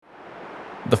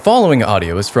The following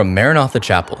audio is from Maranatha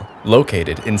Chapel,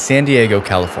 located in San Diego,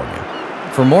 California.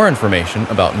 For more information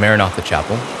about Maranatha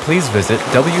Chapel, please visit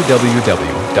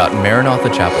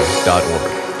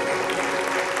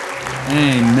www.maranathachapel.org.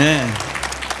 Amen.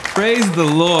 Praise the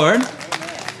Lord.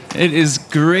 It is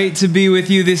great to be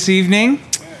with you this evening.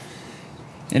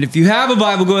 And if you have a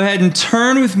Bible, go ahead and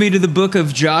turn with me to the book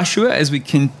of Joshua as we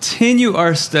continue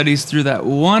our studies through that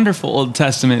wonderful Old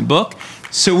Testament book.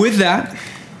 So with that,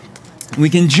 we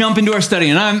can jump into our study.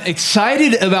 And I'm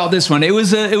excited about this one. It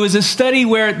was a study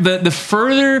where the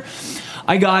further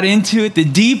I got into it, the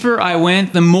deeper I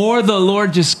went, the more the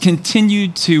Lord just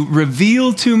continued to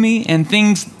reveal to me and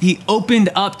things He opened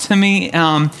up to me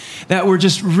that were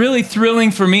just really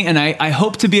thrilling for me. And I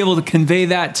hope to be able to convey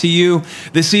that to you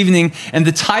this evening. And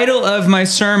the title of my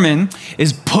sermon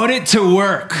is Put It to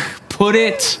Work. Put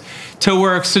It to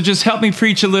Work. So just help me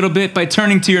preach a little bit by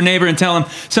turning to your neighbor and tell him,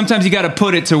 sometimes you got to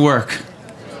put it to work.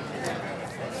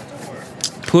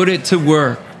 Put it to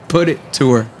work. Put it to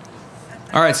work.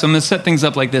 All right, so I'm going to set things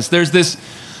up like this. There's this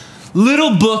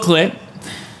little booklet.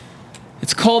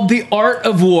 It's called The Art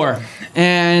of War.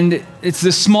 And it's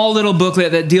this small little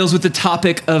booklet that deals with the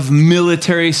topic of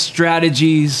military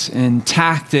strategies and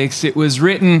tactics. It was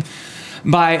written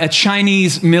by a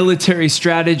Chinese military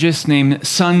strategist named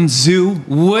Sun Tzu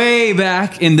way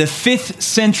back in the 5th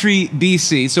century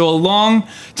BC, so a long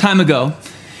time ago.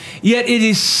 Yet it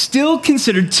is still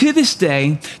considered to this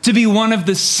day to be one of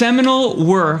the seminal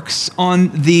works on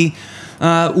the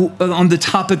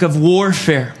topic of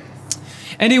warfare.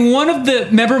 And in one of the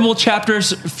memorable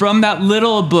chapters from that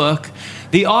little book,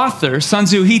 the author, Sun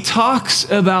Tzu, he talks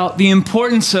about the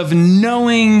importance of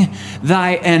knowing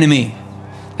thy enemy.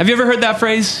 Have you ever heard that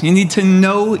phrase? You need to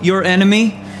know your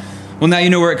enemy? Well, now you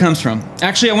know where it comes from.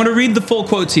 Actually, I want to read the full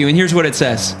quote to you, and here's what it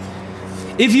says.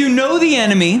 If you know the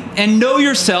enemy and know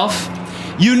yourself,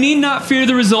 you need not fear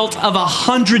the result of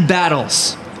 100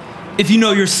 battles. If you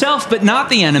know yourself but not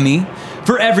the enemy,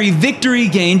 for every victory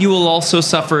gained, you will also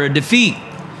suffer a defeat.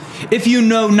 If you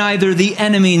know neither the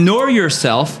enemy nor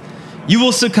yourself, you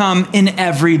will succumb in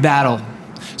every battle.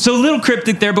 So a little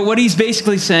cryptic there, but what he's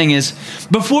basically saying is,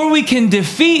 before we can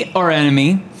defeat our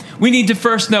enemy, we need to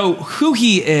first know who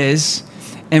he is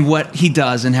and what he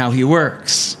does and how he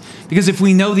works. Because if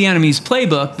we know the enemy's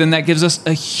playbook, then that gives us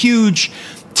a huge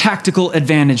tactical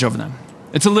advantage over them.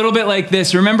 It's a little bit like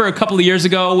this. Remember a couple of years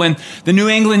ago when the New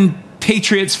England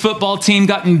Patriots football team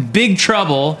got in big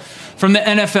trouble from the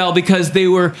NFL because they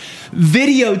were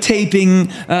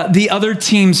videotaping the other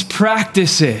team's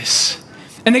practices.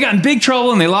 And they got in big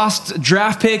trouble and they lost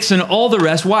draft picks and all the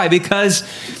rest. Why? Because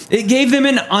it gave them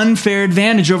an unfair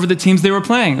advantage over the teams they were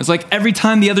playing. It was like every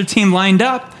time the other team lined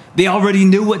up, they already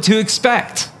knew what to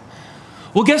expect.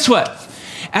 Well, guess what?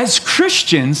 As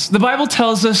Christians, the Bible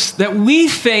tells us that we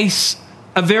face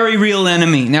a very real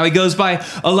enemy. Now, he goes by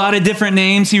a lot of different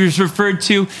names. He was referred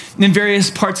to in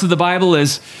various parts of the Bible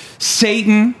as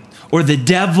Satan or the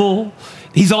devil.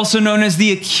 He's also known as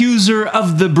the accuser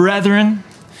of the brethren.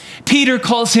 Peter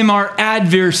calls him our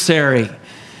adversary.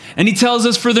 And he tells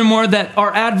us furthermore that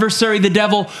our adversary, the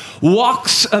devil,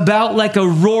 walks about like a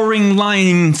roaring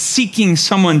lion seeking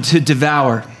someone to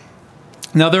devour.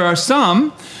 Now, there are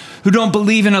some who don't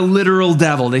believe in a literal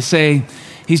devil. They say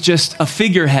he's just a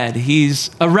figurehead.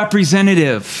 He's a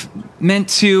representative meant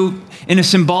to, in a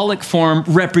symbolic form,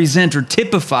 represent or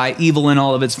typify evil in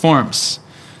all of its forms.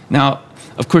 Now,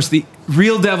 of course, the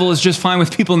real devil is just fine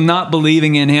with people not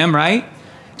believing in him, right?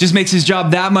 Just makes his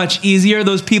job that much easier.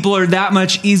 Those people are that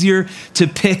much easier to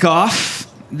pick off,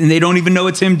 and they don't even know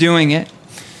it's him doing it.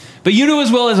 But you know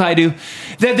as well as I do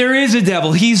that there is a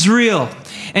devil. He's real.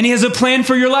 And he has a plan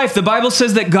for your life. The Bible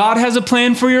says that God has a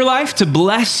plan for your life to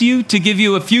bless you, to give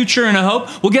you a future and a hope.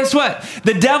 Well, guess what?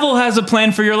 The devil has a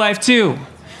plan for your life too.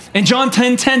 And John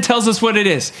 10:10 tells us what it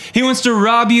is. He wants to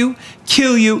rob you,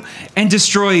 kill you, and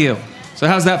destroy you. So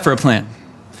how's that for a plan?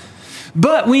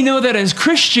 But we know that as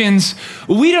Christians,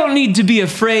 we don't need to be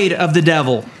afraid of the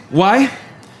devil. Why?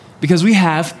 Because we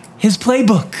have his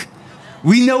playbook.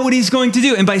 We know what he's going to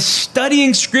do. And by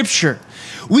studying Scripture,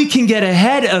 we can get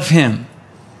ahead of him.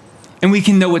 And we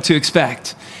can know what to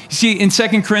expect. You see, in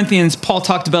 2 Corinthians, Paul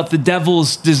talked about the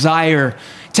devil's desire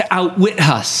to outwit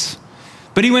us.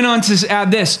 But he went on to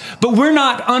add this, but we're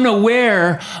not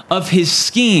unaware of his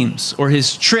schemes or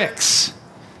his tricks.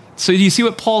 So do you see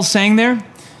what Paul's saying there?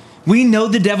 We know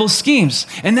the devil's schemes.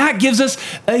 And that gives us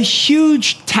a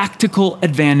huge tactical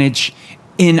advantage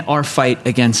in our fight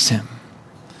against him.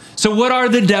 So what are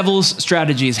the devil's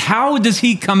strategies? How does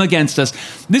he come against us?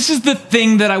 This is the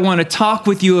thing that I want to talk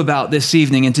with you about this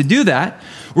evening. And to do that,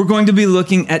 we're going to be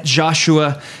looking at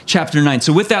Joshua chapter 9.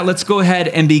 So with that, let's go ahead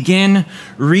and begin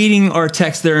reading our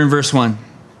text there in verse 1.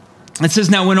 It says,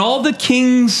 "Now when all the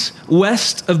kings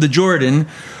west of the Jordan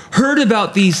heard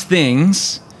about these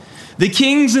things, the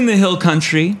kings in the hill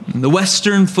country, the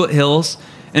western foothills,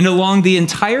 and along the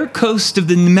entire coast of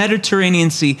the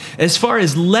Mediterranean Sea, as far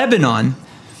as Lebanon,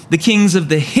 the kings of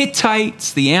the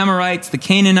Hittites, the Amorites, the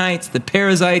Canaanites, the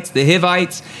Perizzites, the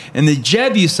Hivites, and the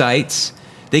Jebusites,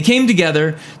 they came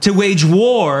together to wage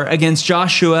war against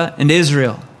Joshua and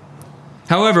Israel.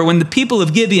 However, when the people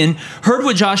of Gibeon heard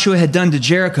what Joshua had done to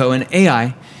Jericho and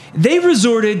Ai, they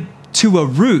resorted to a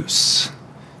ruse.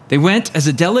 They went as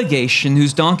a delegation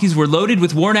whose donkeys were loaded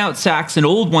with worn-out sacks and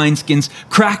old wineskins,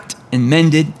 cracked and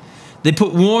mended. They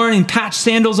put worn and patched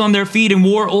sandals on their feet and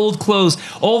wore old clothes.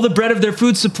 All the bread of their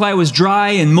food supply was dry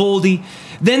and moldy.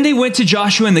 Then they went to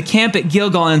Joshua in the camp at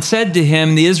Gilgal and said to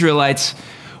him, the Israelites,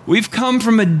 'We've come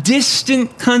from a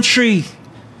distant country.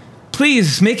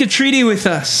 Please make a treaty with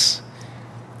us.'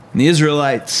 And the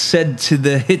Israelites said to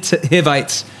the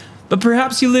Hivites, 'But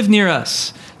perhaps you live near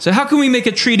us. So how can we make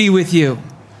a treaty with you?'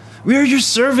 'We are your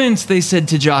servants,' they said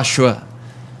to Joshua.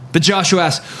 But Joshua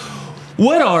asked,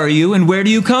 'What are you and where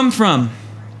do you come from?'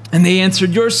 And they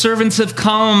answered, 'Your servants have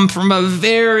come from a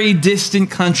very distant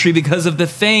country because of the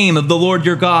fame of the Lord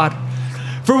your God.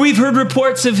 For we've heard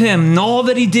reports of him and all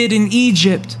that he did in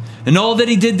Egypt and all that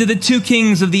he did to the two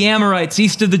kings of the Amorites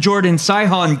east of the Jordan,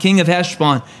 Sihon, king of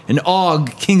Heshbon, and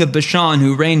Og, king of Bashan,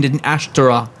 who reigned in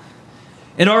Ashtaroth.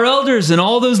 And our elders and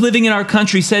all those living in our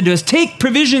country said to us, take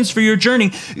provisions for your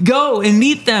journey. Go and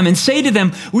meet them and say to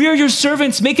them, we are your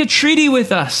servants. Make a treaty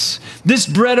with us. This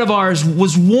bread of ours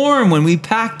was warm when we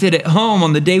packed it at home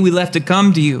on the day we left to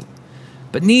come to you.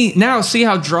 But now see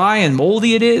how dry and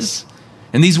moldy it is?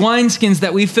 And these wineskins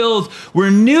that we filled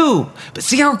were new, but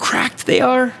see how cracked they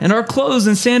are? And our clothes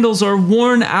and sandals are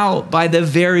worn out by the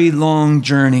very long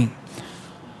journey."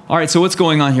 All right, so what's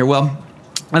going on here? Well,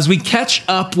 as we catch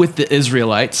up with the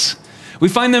Israelites, we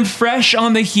find them fresh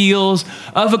on the heels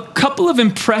of a couple of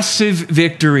impressive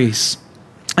victories.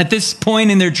 At this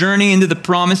point in their journey into the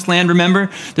promised land, remember,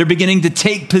 they're beginning to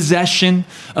take possession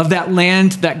of that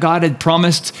land that God had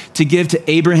promised to give to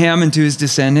Abraham and to his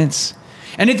descendants.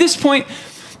 And at this point,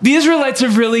 the Israelites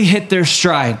have really hit their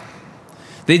stride.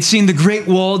 They'd seen the great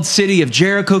walled city of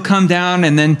Jericho come down,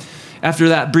 and then after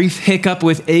that brief hiccup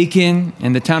with Achan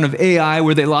and the town of Ai,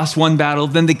 where they lost one battle,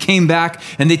 then they came back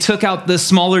and they took out the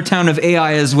smaller town of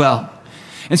Ai as well.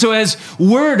 And so as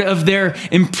word of their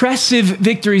impressive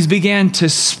victories began to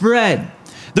spread,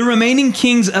 the remaining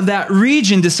kings of that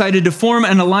region decided to form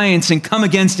an alliance and come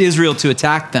against Israel to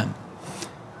attack them.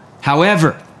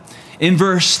 However, in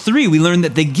verse 3, we learn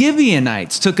that the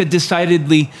Gibeonites took a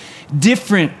decidedly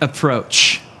different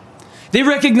approach. They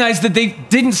recognized that they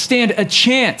didn't stand a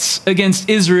chance against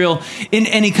Israel in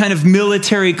any kind of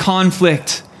military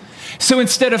conflict. So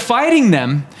instead of fighting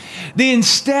them, they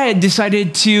instead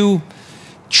decided to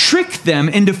trick them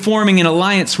into forming an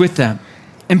alliance with them.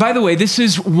 And by the way, this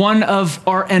is one of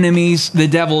our enemies, the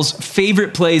devil's,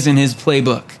 favorite plays in his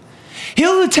playbook.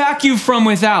 He'll attack you from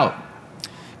without.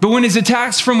 But when his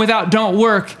attacks from without don't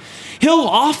work, he'll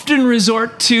often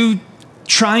resort to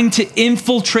trying to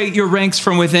infiltrate your ranks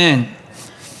from within.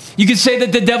 You could say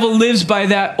that the devil lives by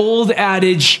that old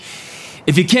adage,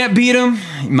 if you can't beat him,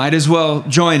 you might as well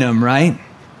join him, right?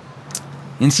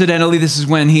 Incidentally, this is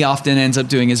when he often ends up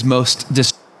doing his most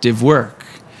destructive work.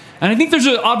 And I think there's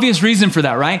an obvious reason for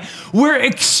that, right? We're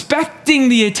expecting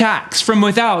the attacks from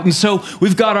without, and so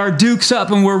we've got our dukes up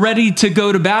and we're ready to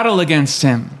go to battle against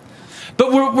him.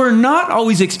 But what we're not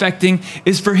always expecting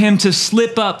is for him to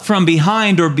slip up from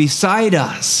behind or beside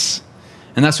us.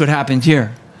 And that's what happened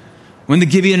here. When the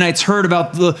Gibeonites heard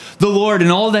about the Lord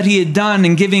and all that he had done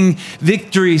in giving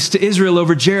victories to Israel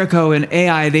over Jericho and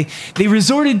Ai, they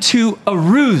resorted to a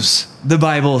ruse, the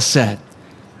Bible said.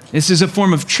 This is a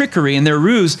form of trickery, and their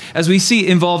ruse, as we see,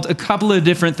 involved a couple of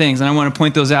different things, and I want to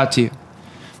point those out to you.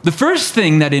 The first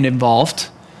thing that it involved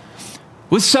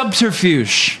was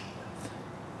subterfuge.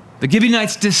 The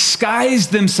Gibeonites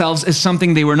disguised themselves as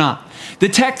something they were not. The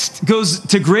text goes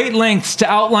to great lengths to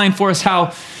outline for us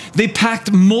how they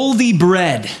packed moldy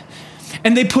bread,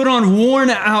 and they put on worn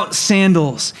out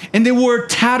sandals, and they wore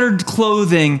tattered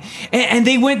clothing, and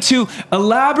they went to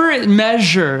elaborate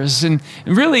measures. And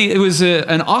really, it was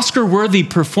an Oscar-worthy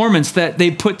performance that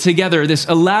they put together, this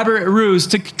elaborate ruse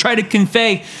to try to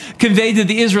convey to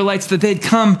the Israelites that they'd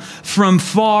come from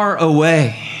far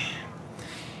away.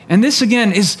 And this,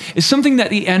 again, is something that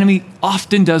the enemy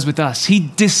often does with us.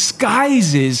 He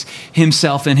disguises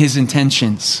himself and his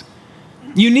intentions.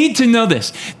 You need to know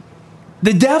this.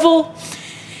 The devil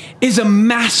is a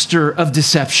master of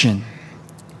deception.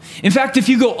 In fact, if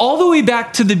you go all the way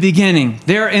back to the beginning,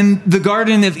 there in the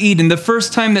Garden of Eden, the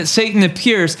first time that Satan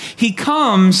appears, he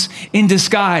comes in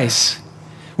disguise.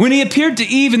 When he appeared to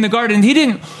Eve in the garden, he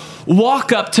didn't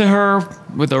walk up to her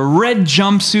with a red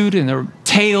jumpsuit and a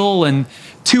tail and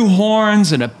 2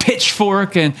 horns and a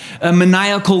pitchfork and a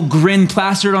maniacal grin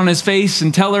plastered on his face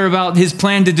and tell her about his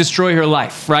plan to destroy her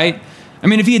life, right? I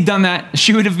mean, if he had done that,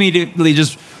 she would have immediately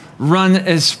just run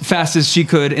as fast as she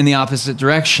could in the opposite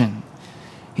direction.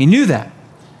 He knew that,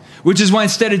 which is why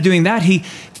instead of doing that, he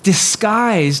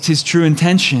disguised his true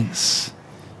intentions.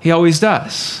 He always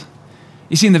does.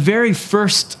 You see, in the very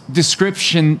first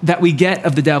description that we get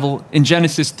of the devil in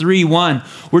Genesis 3:1,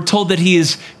 we're told that he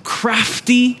is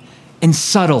crafty and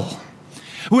subtle.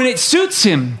 When it suits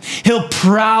him, he'll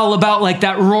prowl about like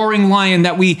that roaring lion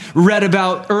that we read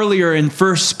about earlier in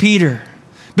 1 Peter.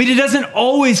 But he doesn't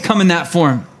always come in that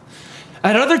form.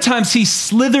 At other times, he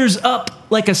slithers up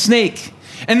like a snake.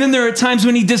 And then there are times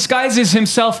when he disguises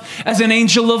himself as an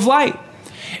angel of light.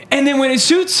 And then when it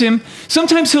suits him,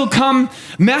 sometimes he'll come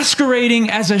masquerading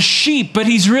as a sheep, but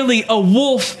he's really a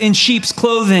wolf in sheep's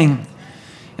clothing.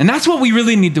 And that's what we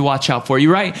really need to watch out for,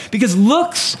 you right? Because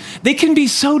looks, they can be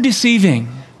so deceiving.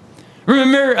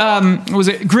 Remember, was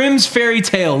it Grimm's fairy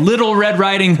tale, Little Red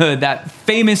Riding Hood, that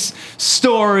famous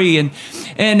story,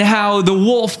 and how the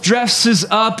wolf dresses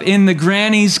up in the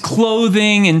granny's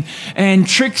clothing and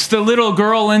tricks the little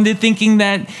girl into thinking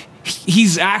that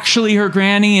he's actually her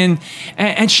granny,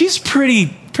 and she's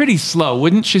pretty slow,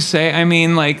 wouldn't you say? I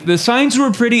mean, like, the signs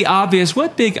were pretty obvious.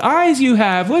 What big eyes you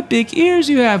have, what big ears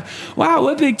you have, wow,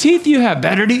 what big teeth you have,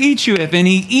 better to eat you with. And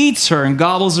he eats her and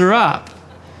gobbles her up.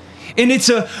 And it's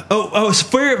a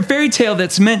fairy tale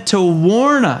that's meant to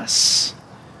warn us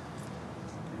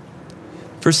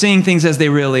for seeing things as they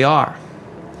really are.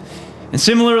 And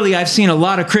similarly, I've seen a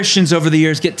lot of Christians over the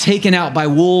years get taken out by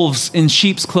wolves in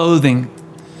sheep's clothing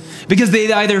because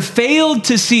they either failed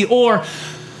to see or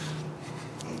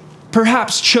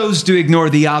perhaps chose to ignore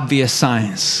the obvious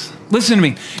signs. Listen to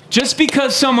me. Just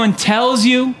because someone tells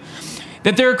you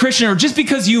that they're a Christian, or just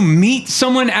because you meet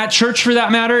someone at church for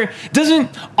that matter, doesn't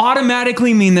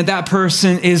automatically mean that that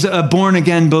person is a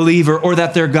born-again believer or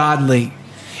that they're godly.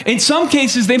 In some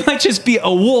cases, they might just be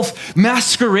a wolf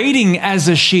masquerading as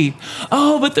a sheep.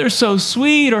 Oh, but they're so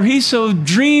sweet, or he's so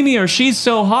dreamy, or she's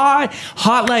so hot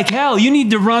like hell. You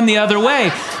need to run the other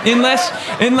way,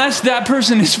 unless that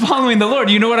person is following the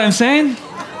Lord. You know what I'm saying?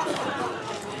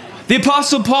 The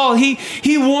Apostle Paul, he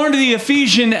warned the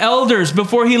Ephesian elders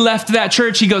before he left that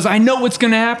church. He goes, I know what's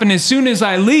going to happen as soon as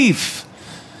I leave.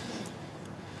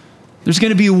 There's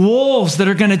going to be wolves that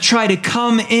are going to try to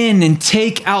come in and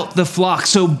take out the flock.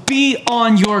 So be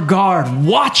on your guard.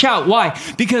 Watch out. Why?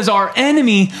 Because our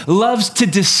enemy loves to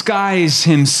disguise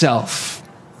himself.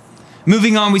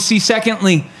 Moving on, we see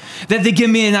secondly that the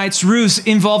Gibeonites' ruse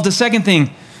involved a second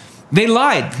thing. They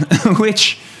lied,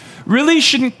 which really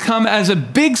shouldn't come as a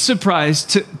big surprise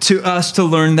to us to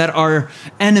learn that our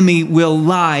enemy will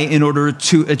lie in order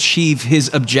to achieve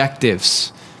his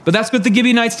objectives. But that's what the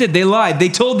Gibeonites did. They lied. They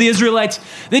told the Israelites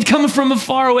they'd come from a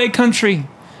faraway country,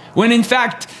 when in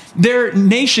fact their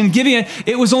nation, Gibeon,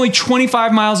 it was only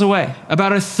 25 miles away,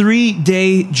 about a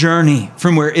 3-day journey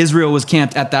from where Israel was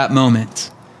camped at that moment.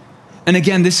 And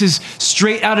again, this is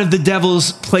straight out of the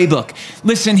devil's playbook.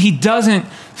 Listen, he doesn't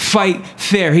fight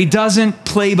fair. He doesn't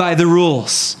play by the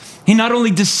rules. He not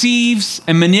only deceives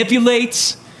and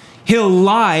manipulates, he'll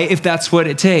lie if that's what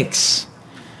it takes.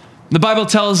 The Bible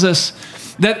tells us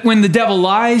that when the devil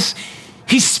lies,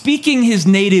 he's speaking his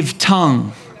native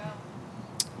tongue.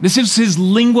 This is his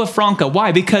lingua franca.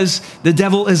 Why? Because the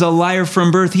devil is a liar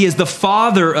from birth. He is the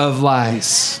father of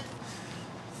lies.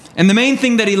 And the main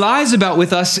thing that he lies about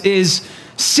with us is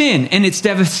sin and its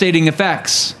devastating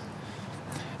effects.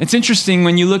 It's interesting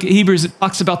when you look at Hebrews, it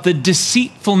talks about the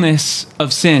deceitfulness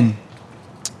of sin.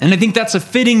 And I think that's a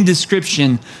fitting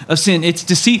description of sin. It's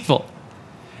deceitful.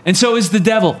 And so is the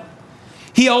devil.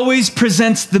 He always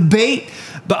presents the bait,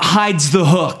 but hides the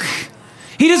hook.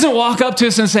 He doesn't walk up to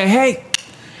us and say, hey,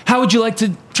 how would you like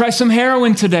to try some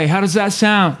heroin today? How does that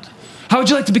sound? How would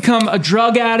you like to become a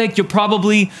drug addict? You'll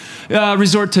probably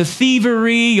resort to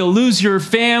thievery. You'll lose your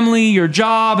family, your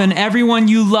job, and everyone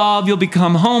you love. You'll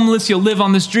become homeless. You'll live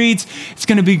on the streets. It's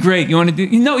going to be great. You want to do?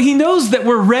 He knows that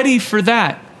we're ready for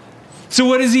that. So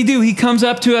what does he do? He comes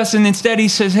up to us and instead he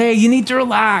says, hey, you need to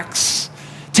relax.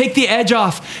 Take the edge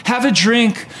off. Have a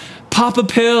drink. Pop a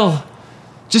pill.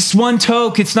 Just one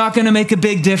toke. It's not going to make a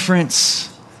big difference.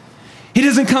 He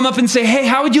doesn't come up and say, hey,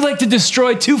 how would you like to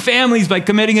destroy 2 families by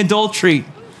committing adultery?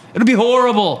 It'll be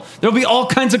horrible. There'll be all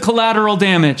kinds of collateral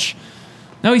damage.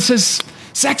 No, he says,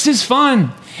 sex is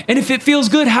fun. And if it feels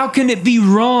good, how can it be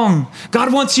wrong?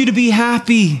 God wants you to be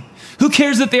happy. Who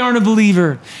cares that they aren't a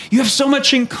believer? You have so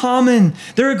much in common.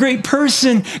 They're a great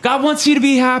person. God wants you to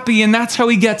be happy, and that's how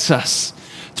he gets us,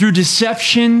 through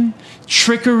deception,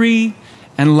 trickery,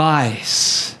 and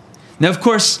lies. Now, of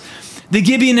course, the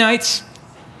Gibeonites,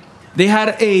 they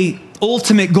had a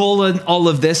ultimate goal in all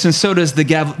of this, and so does the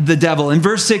devil. In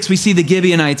verse 6, we see the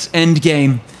Gibeonites' end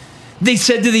game. They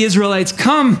said to the Israelites,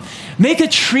 come, make a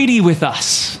treaty with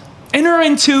us. Enter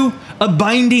into a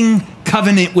binding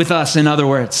covenant with us, in other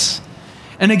words.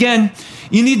 And again,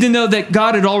 you need to know that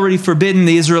God had already forbidden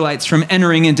the Israelites from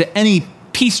entering into any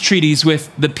peace treaties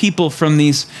with the people from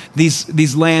these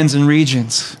lands and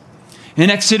regions.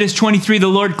 In Exodus 23, the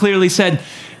Lord clearly said,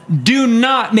 do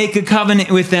not make a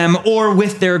covenant with them or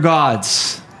with their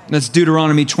gods. That's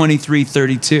Deuteronomy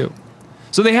 23:32.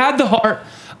 So they had the heart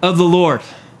of the Lord.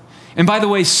 And by the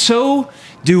way, so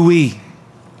do we.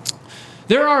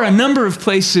 There are a number of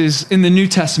places in the New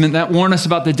Testament that warn us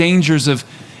about the dangers of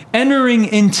entering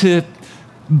into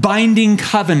binding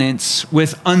covenants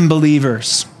with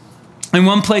unbelievers. In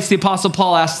one place, the Apostle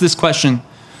Paul asks this question: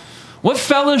 what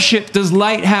fellowship does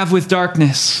light have with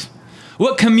darkness?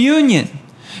 What communion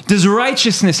does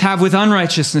righteousness have with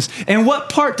unrighteousness? And what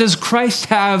part does Christ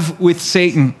have with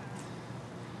Satan?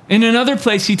 In another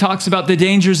place, he talks about the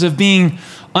dangers of being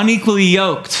unequally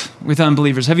yoked with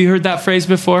unbelievers. Have you heard that phrase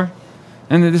before?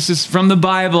 And this is from the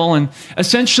Bible. And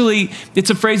essentially, it's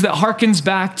a phrase that harkens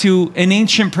back to an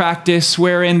ancient practice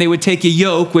wherein they would take a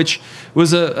yoke, which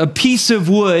was a piece of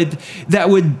wood that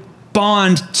would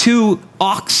bond two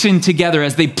oxen together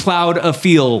as they plowed a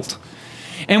field.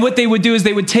 And what they would do is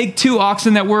they would take two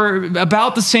oxen that were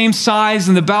about the same size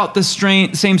and about the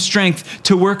same strength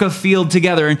to work a field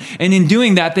together. And in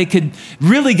doing that, they could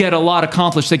really get a lot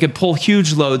accomplished. They could pull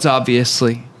huge loads,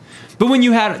 obviously. But when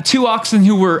you had two oxen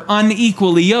who were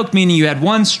unequally yoked, meaning you had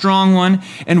one strong one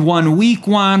and one weak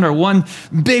one, or one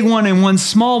big one and one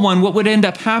small one, what would end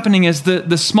up happening is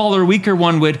the smaller, weaker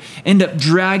one would end up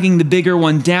dragging the bigger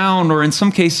one down, or in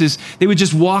some cases, they would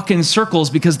just walk in circles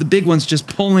because the big one's just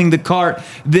pulling the cart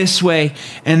this way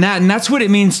and that. And that's what it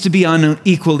means to be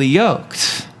unequally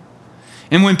yoked.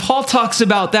 And when Paul talks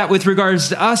about that with regards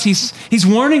to us, he's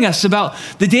warning us about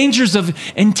the dangers of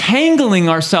entangling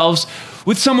ourselves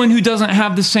with someone who doesn't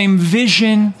have the same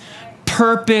vision,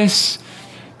 purpose,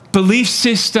 belief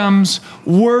systems,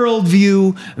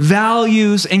 worldview,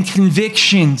 values, and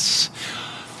convictions.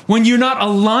 When you're not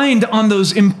aligned on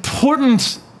those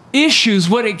important issues,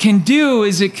 what it can do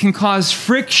is it can cause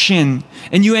friction,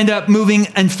 and you end up moving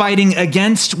and fighting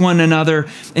against one another,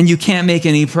 and you can't make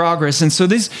any progress. And so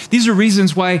these are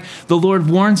reasons why the Lord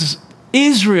warns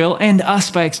Israel, and us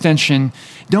by extension,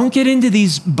 don't get into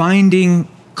these binding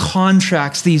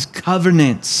contracts, these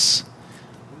covenants.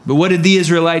 But what did the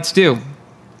Israelites do?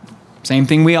 Same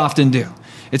thing we often do.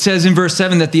 It says in verse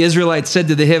 7 that the Israelites said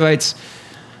to the Hivites,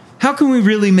 how can we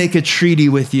really make a treaty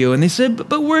with you? And they said,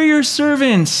 but we're your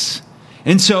servants.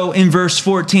 And so in verse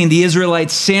 14, the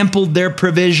Israelites sampled their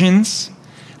provisions,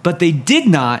 but they did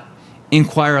not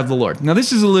inquire of the Lord. Now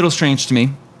this is a little strange to me,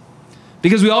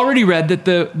 because we already read that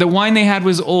the wine they had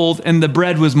was old and the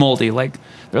bread was moldy. Like,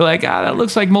 they're like, that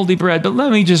looks like moldy bread, but let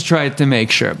me just try it to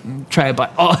make sure. Try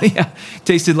it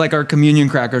tasted like our communion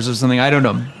crackers or something. I don't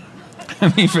know.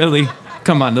 I mean, really,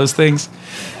 come on, those things.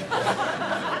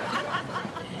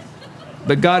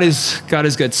 But God is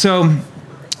good. So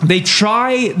they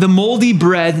try the moldy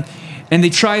bread and they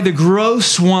try the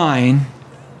gross wine.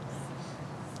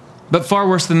 But far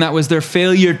worse than that was their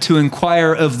failure to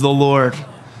inquire of the Lord.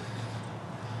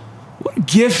 What a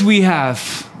gift we have.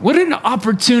 What an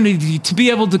opportunity to be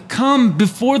able to come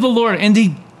before the Lord and to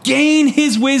gain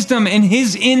his wisdom and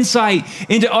his insight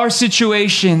into our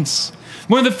situations.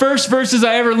 One of the first verses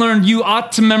I ever learned, you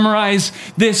ought to memorize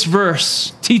this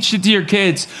verse. Teach it to your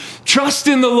kids. Trust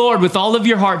in the Lord with all of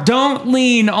your heart. Don't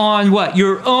lean on what?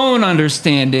 Your own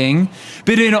understanding,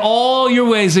 but in all your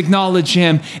ways acknowledge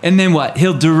him. And then what?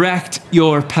 He'll direct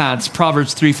your paths.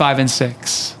 Proverbs 3, 5, and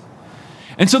 6.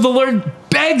 And so the Lord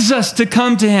begs us to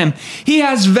come to him. He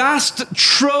has vast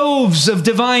troves of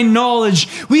divine knowledge.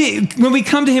 When we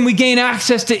come to him, we gain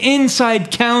access to inside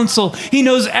counsel. He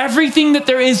knows everything that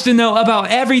there is to know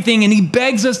about everything, and he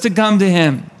begs us to come to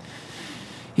him.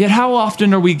 Yet how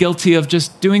often are we guilty of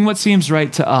just doing what seems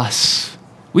right to us?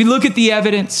 We look at the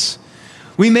evidence,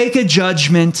 we make a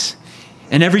judgment,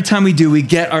 and every time we do, we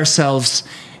get ourselves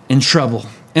in trouble.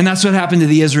 And that's what happened to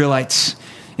the Israelites.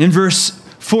 In verse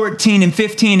 14 and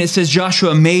 15, it says,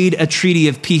 Joshua made a treaty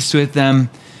of peace with them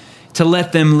to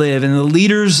let them live. And the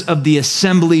leaders of the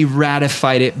assembly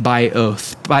ratified it by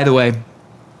oath. By the way,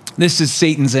 This is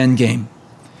Satan's end game.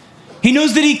 He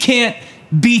knows that he can't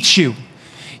beat you.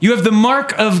 You have the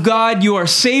mark of God. You are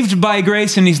saved by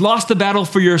grace, and he's lost the battle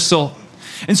for your soul.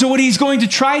 And so what he's going to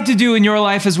try to do in your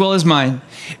life as well as mine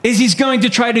is he's going to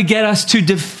try to get us to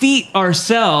defeat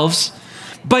ourselves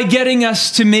by getting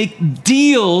us to make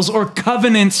deals or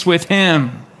covenants with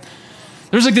him.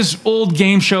 There's like this old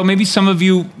game show. Maybe some of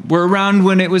you were around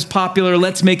when it was popular.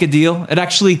 Let's Make a Deal. It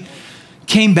actually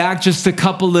came back just a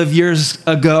couple of years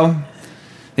ago.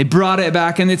 They brought it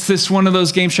back, and it's this one of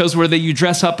those game shows where you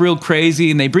dress up real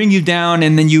crazy and they bring you down,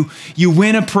 and then you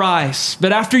win a prize.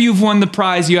 But after you've won the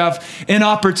prize, you have an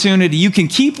opportunity. You can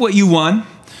keep what you won,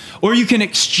 or you can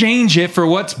exchange it for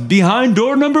what's behind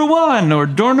door number 1 or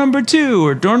door number 2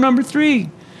 or door number 3.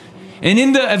 And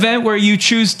in the event where you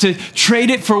choose to trade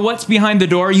it for what's behind the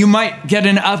door, you might get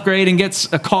an upgrade and get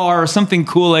a car or something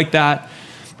cool like that.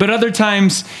 But other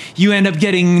times you end up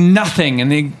getting nothing,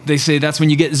 and they say that's when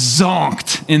you get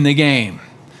zonked in the game.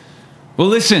 Well,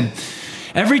 listen,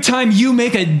 every time you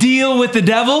make a deal with the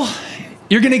devil,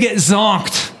 you're going to get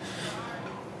zonked.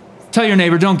 Tell your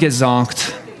neighbor, don't get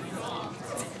zonked.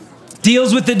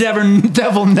 Deals with the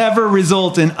devil never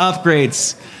result in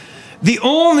upgrades. The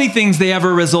only things they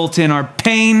ever result in are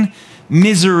pain,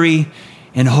 misery,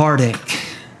 and heartache.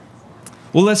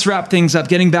 Well, let's wrap things up.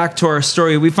 Getting back to our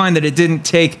story, we find that it didn't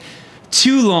take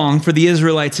too long for the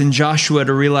Israelites and Joshua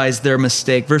to realize their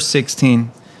mistake. Verse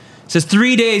 16 says,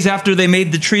 3 days after they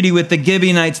made the treaty with the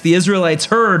Gibeonites, the Israelites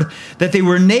heard that they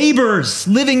were neighbors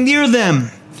living near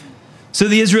them. So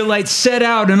the Israelites set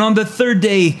out, and on the 3rd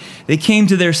day, they came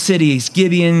to their cities,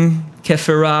 Gibeon,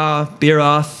 Kephirah,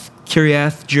 Beeroth,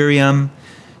 Kiriath, Jearim.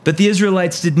 But the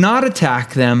Israelites did not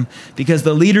attack them because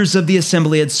the leaders of the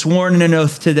assembly had sworn an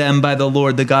oath to them by the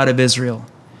Lord, the God of Israel.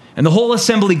 And the whole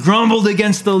assembly grumbled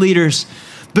against the leaders.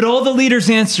 But all the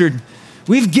leaders answered,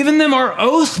 we've given them our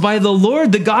oath by the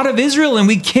Lord, the God of Israel, and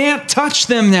we can't touch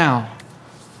them now.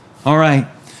 All right.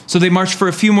 So they marched for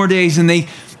a few more days, and they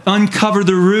uncover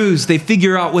the ruse. They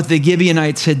figure out what the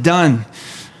Gibeonites had done.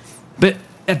 But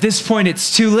at this point,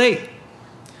 it's too late.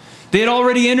 They had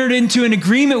already entered into an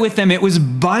agreement with them. It was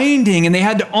binding, and they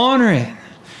had to honor it.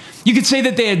 You could say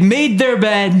that they had made their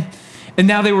bed, and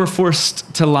now they were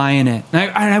forced to lie in it.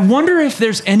 And I wonder if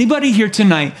there's anybody here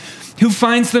tonight who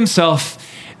finds themselves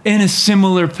in a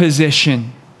similar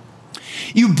position.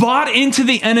 You bought into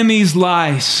the enemy's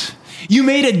lies. You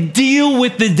made a deal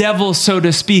with the devil, so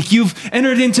to speak. You've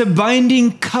entered into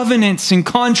binding covenants and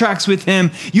contracts with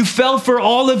him. You fell for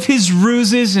all of his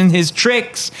ruses and his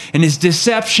tricks and his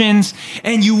deceptions.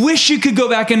 And you wish you could go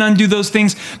back and undo those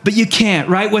things, but you can't,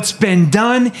 right? What's been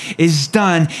done is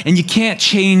done, and you can't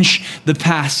change the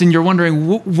past. And you're wondering,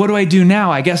 what do I do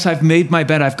now? I guess I've made my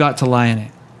bed. I've got to lie in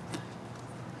it.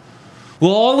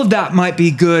 Well, all of that might be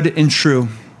good and true.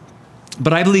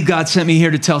 But I believe God sent me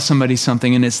here to tell somebody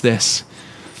something, and it's this.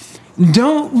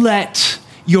 Don't let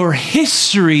your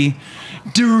history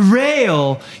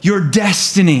derail your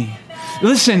destiny.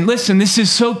 Listen, this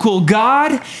is so cool.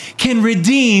 God can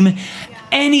redeem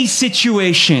any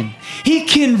situation. He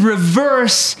can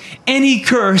reverse any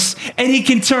curse, and he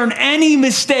can turn any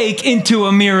mistake into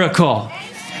a miracle.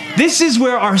 This is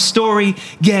where our story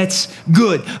gets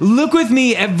good. Look with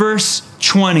me at verse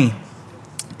 20.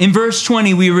 In verse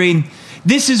 20, we read,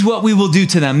 this is what we will do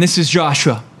to them. This is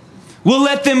Joshua. We'll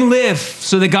let them live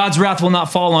so that God's wrath will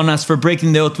not fall on us for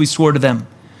breaking the oath we swore to them.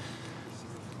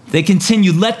 They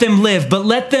continued, let them live, but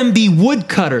let them be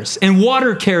woodcutters and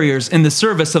water carriers in the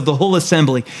service of the whole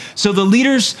assembly. So the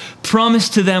leader's promise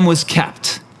to them was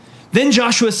kept. Then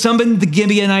Joshua summoned the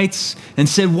Gibeonites and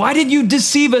said, why did you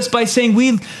deceive us by saying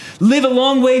we live a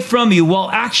long way from you while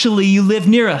actually you live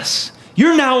near us?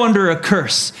 You're now under a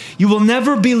curse. You will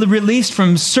never be released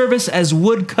from service as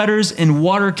woodcutters and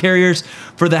water carriers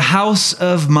for the house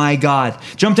of my God.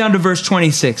 Jump down to verse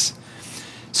 26.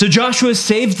 So Joshua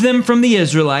saved them from the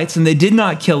Israelites, and they did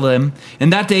not kill them.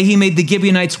 And that day he made the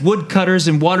Gibeonites woodcutters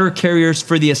and water carriers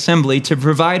for the assembly to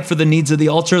provide for the needs of the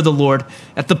altar of the Lord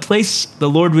at the place the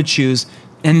Lord would choose.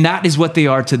 And that is what they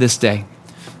are to this day.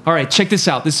 All right, check this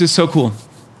out. This is so cool.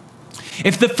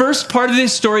 If the first part of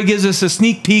this story gives us a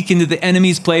sneak peek into the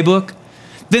enemy's playbook,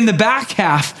 then the back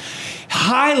half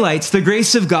highlights the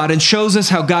grace of God and shows us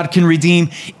how God can redeem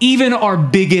even our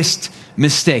biggest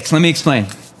mistakes. Let me explain.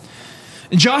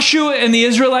 Joshua and the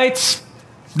Israelites,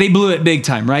 they blew it big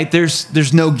time, right?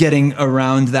 There's no getting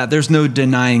around that. There's no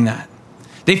denying that.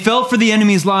 They fell for the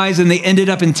enemy's lies, and they ended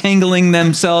up entangling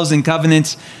themselves in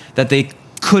covenants that they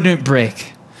couldn't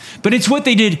break. But it's what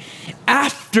they did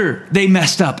after they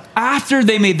messed up, after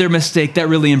they made their mistake, that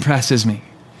really impresses me.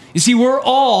 You see, we're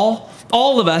all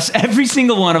all of us, every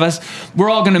single one of us, we're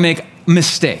all going to make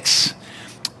mistakes.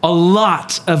 A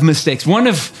lot of mistakes. One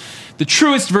of the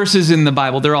truest verses in the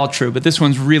Bible, they're all true, but this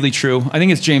one's really true. I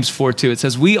think it's James 4:2. It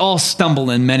says, we all stumble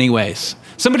in many ways.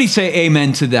 Somebody say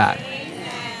amen to that.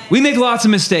 Amen. We make lots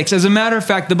of mistakes. As a matter of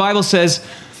fact, the Bible says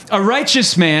a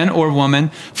righteous man or woman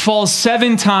falls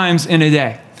 7 times in a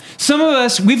day. Some of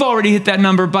us, we've already hit that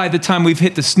number by the time we've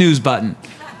hit the snooze button,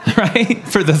 right?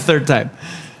 For the 3rd time.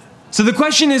 So the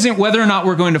question isn't whether or not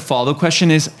we're going to fall. The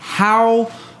question is,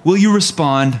 how will you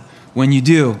respond when you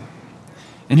do?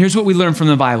 And here's what we learn from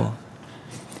the Bible.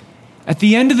 At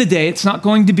the end of the day, it's not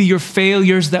going to be your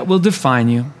failures that will define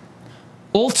you.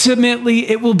 Ultimately,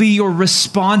 it will be your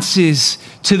responses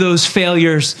to those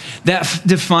failures that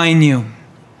define you.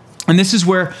 And this is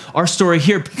where our story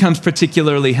here becomes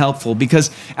particularly helpful,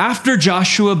 because after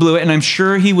Joshua blew it, and I'm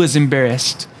sure he was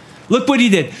embarrassed, look what he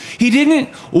did. He didn't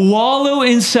wallow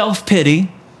in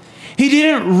self-pity. He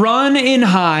didn't run and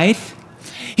hide.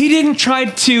 He didn't try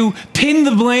to pin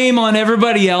the blame on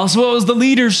everybody else. Well, it was the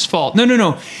leader's fault.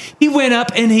 No. He went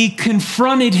up and he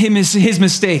confronted his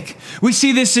mistake. We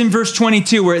see this in verse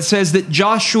 22 where it says that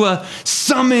Joshua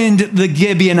summoned the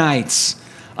Gibeonites.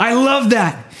 I love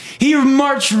that. He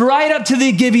marched right up to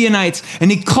the Gibeonites and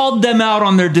he called them out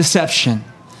on their deception.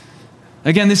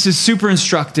 Again, this is super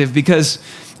instructive because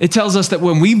it tells us that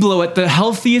when we blow it, the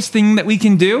healthiest thing that we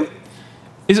can do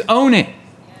is own it.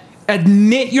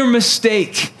 Admit your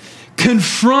mistake.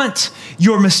 Confront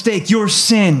your mistake, your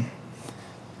sin.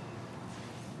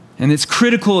 And it's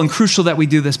critical and crucial that we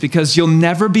do this because you'll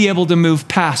never be able to move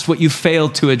past what you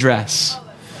failed to address.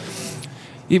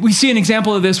 We see an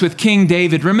example of this with King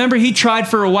David. Remember, he tried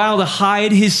for a while to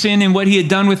hide his sin and what he had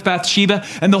done with Bathsheba.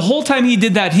 And the whole time he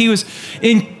did that, he was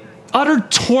in utter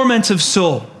torment of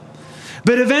soul.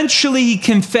 But eventually he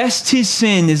confessed his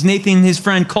sin as Nathan, his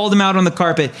friend, called him out on the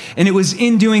carpet. And it was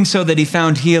in doing so that he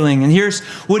found healing. And here's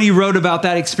what he wrote about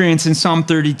that experience in Psalm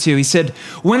 32. He said,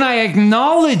 when I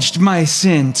acknowledged my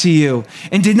sin to you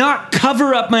and did not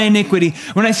cover up my iniquity,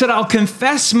 when I said I'll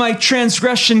confess my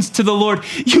transgressions to the Lord,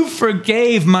 you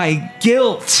forgave my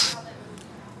guilt.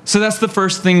 So that's the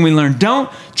first thing we learned.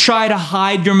 Don't try to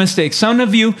hide your mistakes. Some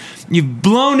of you, you've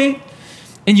blown it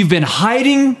and you've been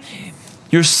hiding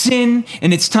your sin,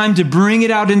 and it's time to bring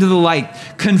it out into the light.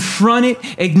 Confront it,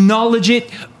 acknowledge it,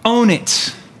 own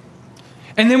it.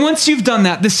 And then once you've done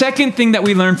that, the second thing that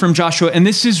we learned from Joshua, and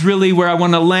this is really where I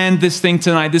want to land this thing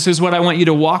tonight. This is what I want you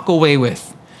to walk away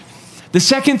with. The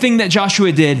second thing that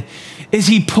Joshua did is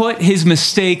he put his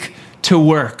mistake to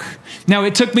work. Now,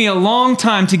 it took me a long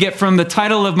time to get from the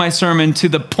title of my sermon to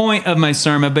the point of my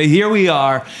sermon, but here we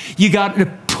are. You got to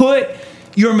put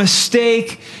your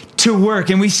mistake to work.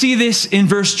 And we see this in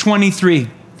verse 23.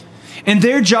 And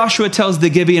there Joshua tells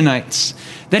the Gibeonites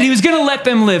that he was going to let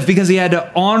them live because he had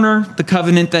to honor the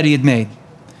covenant that he had made.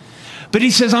 But he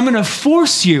says, I'm going to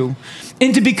force you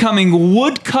into becoming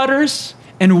woodcutters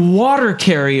and water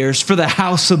carriers for the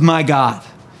house of my God.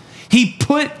 He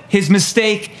put his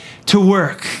mistake to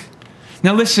work.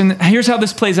 Now listen, here's how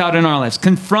this plays out in our lives.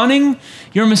 Confronting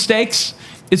your mistakes,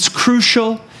 it's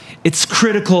crucial, it's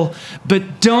critical,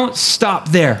 but don't stop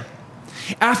there.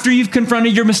 After you've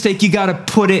confronted your mistake, you got to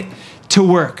put it to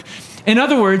work. In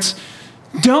other words,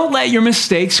 don't let your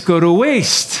mistakes go to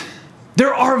waste.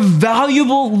 There are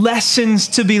valuable lessons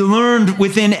to be learned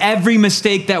within every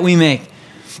mistake that we make.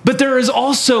 But there is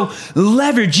also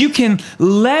leverage. You can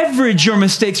leverage your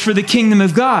mistakes for the kingdom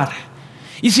of God.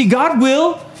 You see, God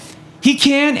will, He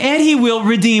can, and He will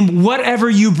redeem whatever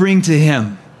you bring to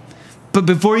Him. But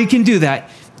before you can do that,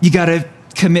 you got to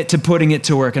commit to putting it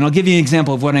to work. And I'll give you an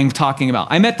example of what I'm talking about.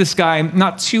 I met this guy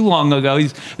not too long ago.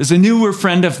 He's a newer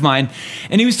friend of mine,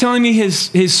 and he was telling me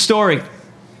his story.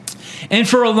 And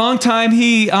for a long time,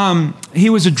 he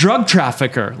was a drug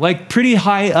trafficker, like pretty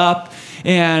high up.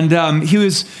 And he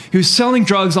was selling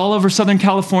drugs all over Southern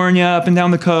California, up and down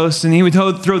the coast. And he would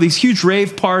throw these huge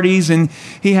rave parties, and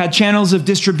he had channels of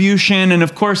distribution. And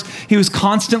of course, he was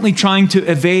constantly trying to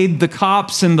evade the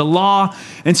cops and the law.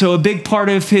 And so a big part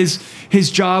of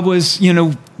his job was,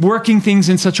 working things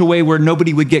in such a way where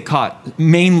nobody would get caught,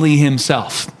 mainly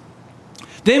himself.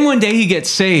 Then one day he gets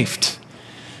saved.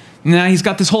 Now he's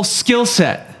got this whole skill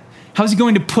set. How's he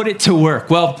going to put it to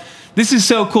work? Well, this is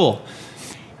so cool.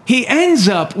 He ends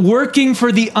up working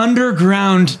for the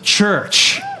underground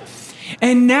church.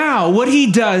 And now what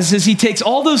he does is he takes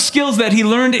all those skills that he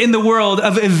learned in the world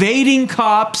of evading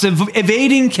cops, of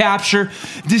evading capture,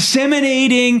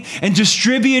 disseminating and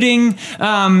distributing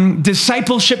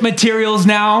discipleship materials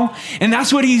now. And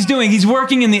that's what he's doing. He's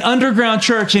working in the underground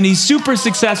church and he's super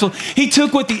successful. He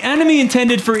took what the enemy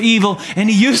intended for evil and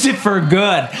he used it for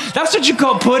good. That's what you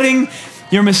call putting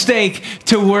your mistake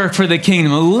to work for the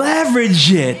kingdom.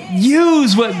 Leverage it.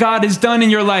 Use what God has done in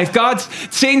your life.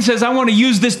 Satan says, I want to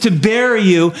use this to bury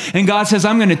you. And God says,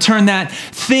 I'm going to turn that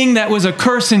thing that was a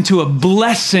curse into a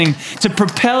blessing to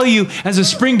propel you as a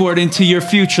springboard into your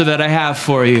future that I have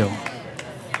for you.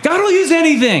 God will use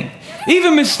anything,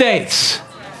 even mistakes.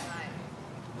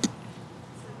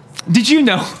 Did you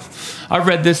know, I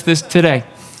read this today.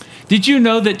 Did you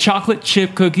know that chocolate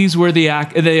chip cookies were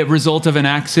the result of an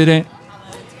accident?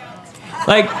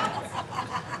 Like,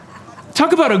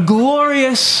 talk about a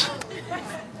glorious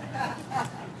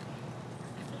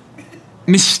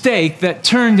mistake that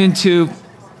turned into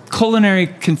culinary,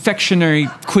 confectionery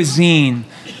cuisine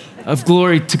of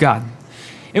glory to God.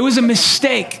 It was a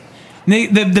mistake.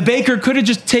 The baker could have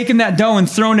just taken that dough and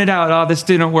thrown it out. Oh, this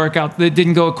didn't work out. It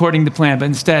didn't go according to plan. But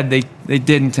instead, they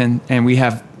didn't, and we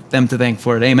have them to thank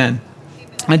for it. Amen.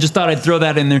 I just thought I'd throw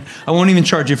that in there. I won't even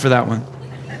charge you for that one.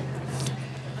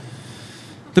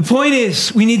 The point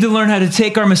is, we need to learn how to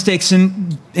take our mistakes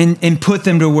and put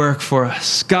them to work for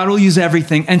us. God will use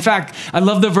everything. In fact, I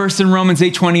love the verse in Romans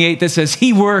 8:28 that says,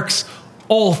 he works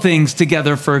all things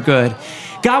together for good.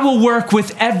 God will work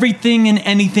with everything and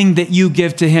anything that you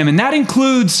give to him. And that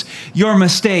includes your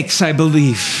mistakes, I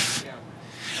believe.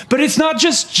 But it's not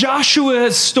just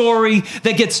Joshua's story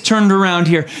that gets turned around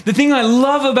here. The thing I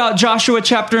love about Joshua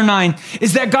chapter 9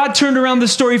 is that God turned around the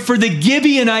story for the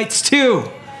Gibeonites too.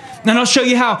 And I'll show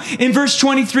you how. In verse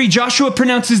 23, Joshua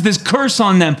pronounces this curse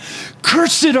on them.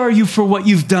 Cursed are you for what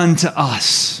you've done to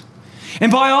us.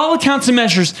 And by all accounts and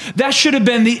measures, that should have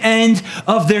been the end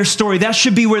of their story. That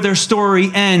should be where their story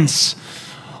ends.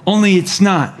 Only it's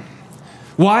not.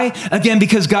 Why? Again,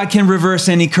 because God can reverse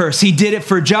any curse. He did it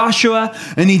for Joshua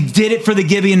and he did it for the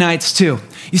Gibeonites too.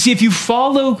 You see, if you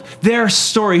follow their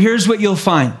story, here's what you'll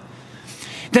find.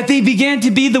 That they began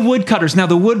to be the woodcutters. Now,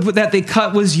 the wood that they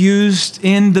cut was used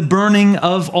in the burning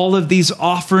of all of these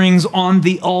offerings on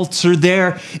the altar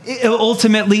there,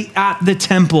 ultimately at the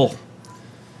temple.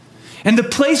 And the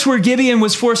place where Gibeon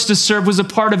was forced to serve was a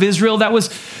part of Israel that was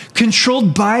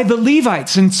controlled by the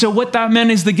Levites. And so what that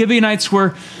meant is the Gibeonites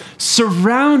were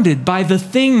surrounded by the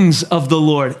things of the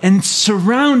Lord and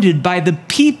surrounded by the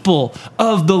people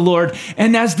of the Lord.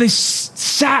 And as they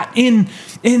sat in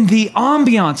the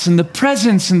ambiance and the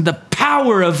presence and the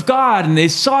power of God, and they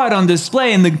saw it on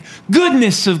display, and the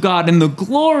goodness of God and the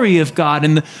glory of God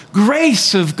and the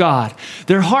grace of God,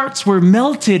 their hearts were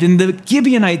melted, and the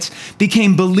Gibeonites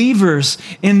became believers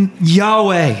in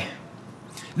Yahweh.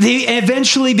 They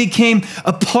eventually became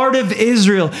a part of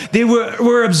Israel. They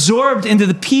were absorbed into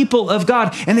the people of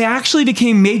God, and they actually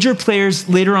became major players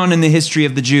later on in the history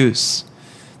of the Jews.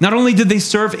 Not only did they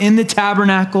serve in the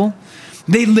tabernacle,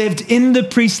 they lived in the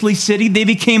priestly city. They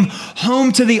became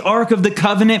home to the Ark of the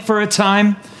Covenant for a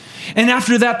time. And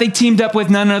after that, they teamed up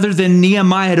with none other than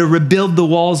Nehemiah to rebuild the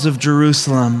walls of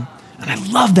Jerusalem. And I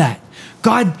love that.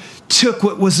 God took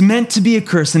what was meant to be a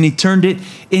curse and he turned it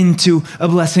into a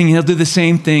blessing. He'll do the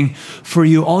same thing for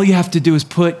you. All you have to do is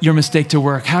put your mistake to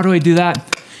work. How do I do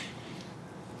that?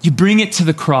 You bring it to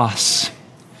the cross.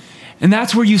 And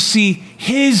that's where you see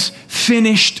his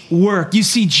finished work. You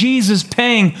see Jesus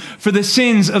paying for the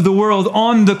sins of the world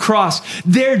on the cross.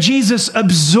 There, Jesus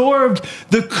absorbed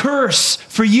the curse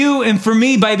for you and for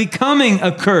me by becoming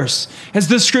a curse. As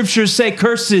the scriptures say,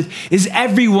 cursed is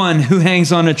everyone who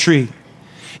hangs on a tree.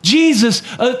 Jesus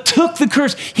took the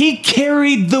curse. He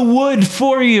carried the wood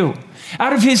for you.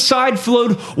 Out of his side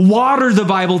flowed water, the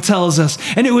Bible tells us.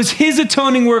 And it was his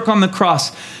atoning work on the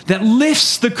cross that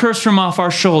lifts the curse from off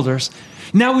our shoulders.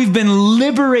 Now we've been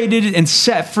liberated and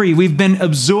set free. We've been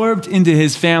absorbed into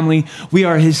his family. We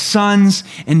are his sons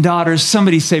and daughters.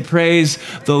 Somebody say, praise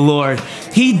the Lord.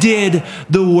 He did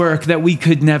the work that we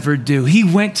could never do. He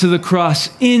went to the cross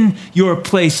in your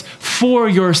place for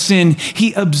your sin.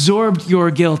 He absorbed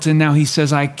your guilt. And now he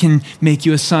says, I can make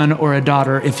you a son or a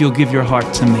daughter if you'll give your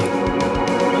heart to me.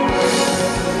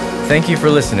 Thank you for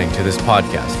listening to this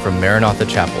podcast from Maranatha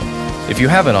Chapel. If you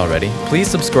haven't already, please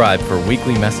subscribe for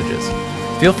weekly messages.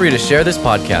 Feel free to share this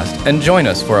podcast and join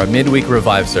us for our midweek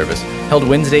Revive service held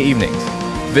Wednesday evenings.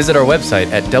 Visit our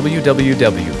website at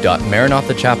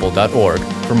www.maranathachapel.org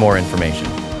for more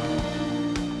information.